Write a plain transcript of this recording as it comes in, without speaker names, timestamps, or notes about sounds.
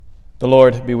The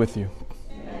Lord be with you.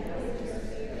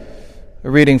 A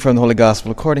reading from the Holy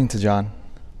Gospel according to John.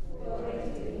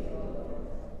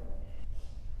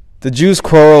 The Jews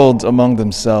quarreled among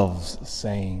themselves,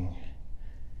 saying,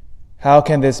 "How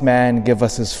can this man give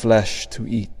us his flesh to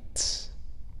eat?"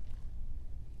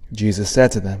 Jesus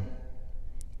said to them,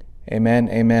 "Amen,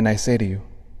 amen, I say to you,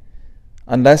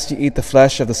 unless you eat the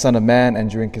flesh of the Son of Man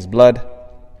and drink his blood,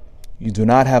 you do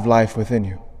not have life within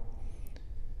you.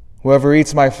 Whoever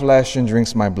eats my flesh and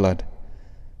drinks my blood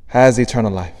has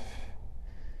eternal life,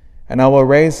 and I will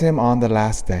raise him on the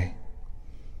last day.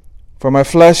 For my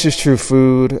flesh is true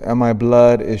food, and my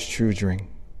blood is true drink.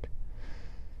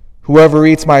 Whoever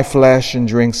eats my flesh and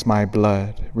drinks my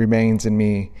blood remains in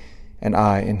me, and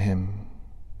I in him.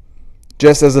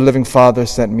 Just as the living Father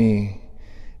sent me,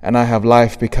 and I have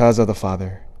life because of the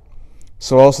Father,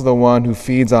 so also the one who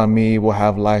feeds on me will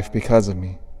have life because of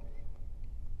me.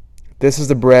 This is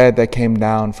the bread that came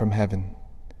down from heaven.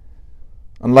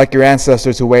 Unlike your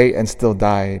ancestors who ate and still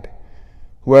died,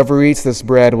 whoever eats this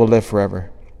bread will live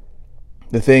forever."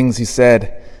 These things he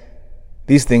said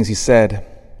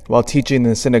while teaching in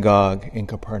the synagogue in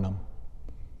Capernaum.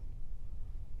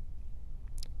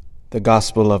 The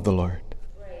Gospel of the Lord.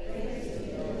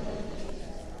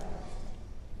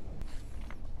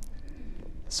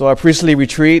 So our priestly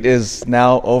retreat is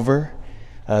now over.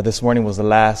 This morning was the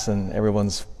last, and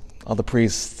all the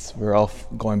priests, we're all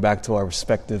going back to our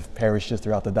respective parishes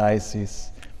throughout the diocese.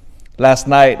 Last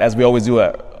night, as we always do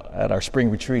at our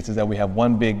spring retreats, is that we have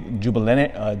one big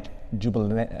jubilarian.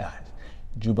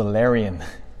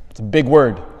 It's a big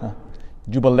word, huh?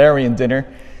 Jubilarian dinner.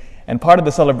 And part of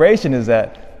the celebration is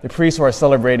that the priests who are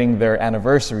celebrating their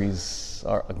anniversaries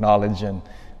are acknowledged, and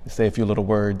they say a few little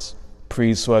words.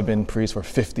 Priests who have been priests for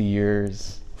 50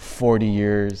 years, 40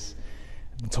 years,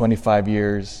 25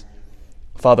 years.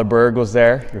 Father Berg was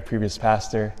there, your previous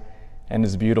pastor, and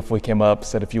it's beautiful. He came up,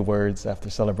 said a few words after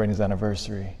celebrating his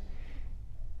anniversary,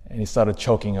 and he started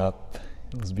choking up.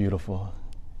 It was beautiful.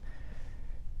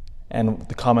 And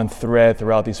the common thread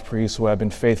throughout these priests who have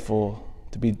been faithful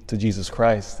to Jesus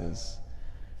Christ is,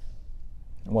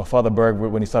 well, Father Berg,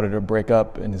 when he started to break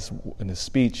up in his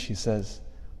speech, he says,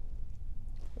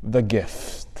 the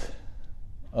gift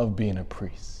of being a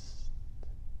priest,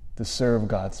 to serve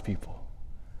God's people.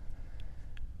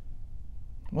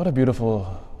 What a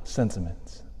beautiful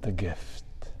sentiment, the gift.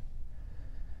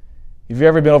 If you've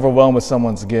ever been overwhelmed with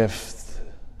someone's gift,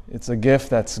 it's a gift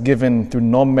that's given through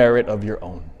no merit of your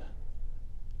own.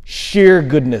 Sheer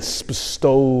goodness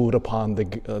bestowed upon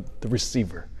the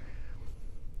receiver.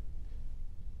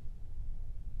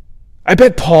 I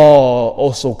bet Paul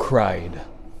also cried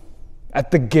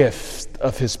at the gift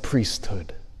of his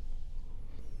priesthood.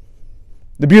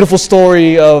 The beautiful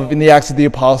story in the Acts of the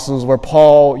Apostles where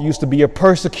Paul used to be a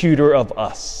persecutor of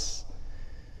us.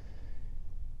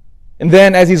 And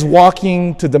then as he's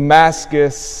walking to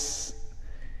Damascus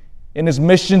in his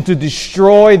mission to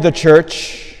destroy the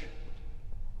church,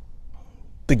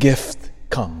 the gift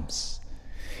comes.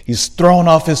 He's thrown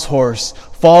off his horse,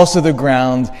 falls to the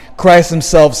ground. Christ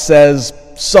himself says,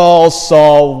 "Saul,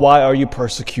 Saul, why are you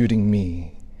persecuting me?"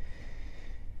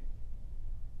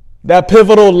 That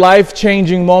pivotal,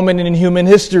 life-changing moment in human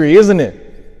history, isn't it?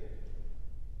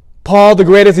 Paul, the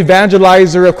greatest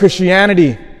evangelizer of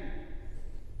Christianity.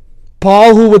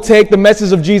 Paul, who would take the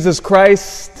message of Jesus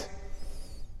Christ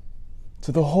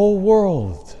to the whole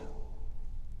world.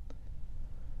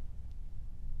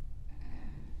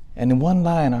 And in one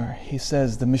line, he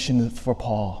says the mission for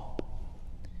Paul.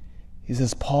 He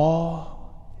says,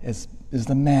 Paul is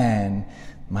the man,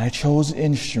 my chosen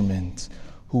instrument,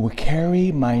 who will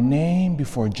carry my name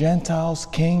before Gentiles,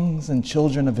 kings, and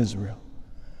children of Israel.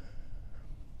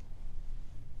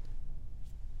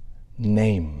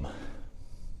 Name.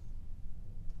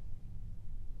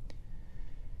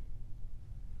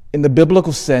 In the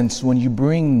biblical sense, when you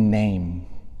bring name,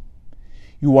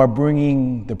 you are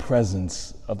bringing the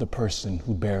presence of the person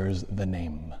who bears the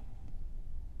name.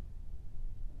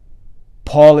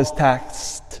 Paul is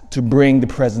tasked to bring the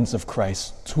presence of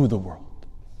Christ to the world.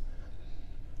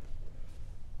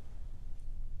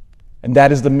 And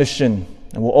that is the mission,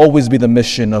 and will always be the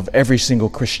mission of every single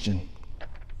Christian.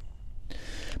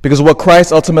 Because what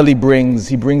Christ ultimately brings,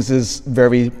 he brings his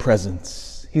very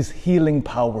presence, his healing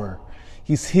power,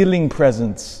 his healing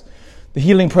presence, the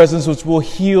healing presence which will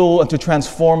heal and to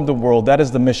transform the world. That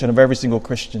is the mission of every single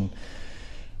Christian.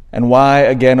 And why,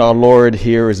 again, our Lord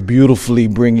here is beautifully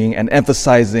bringing and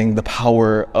emphasizing the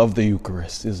power of the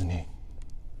Eucharist, isn't he?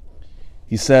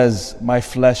 He says, my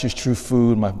flesh is true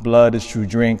food, my blood is true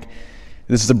drink.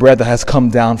 This is the bread that has come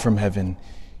down from heaven.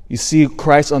 You see,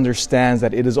 Christ understands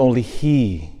that it is only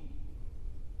he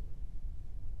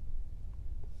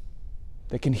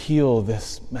that can heal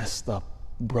this messed up,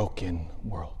 broken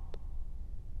world.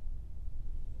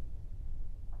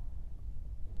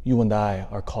 You and I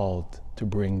are called to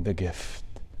bring the gift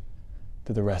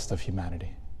to the rest of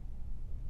humanity.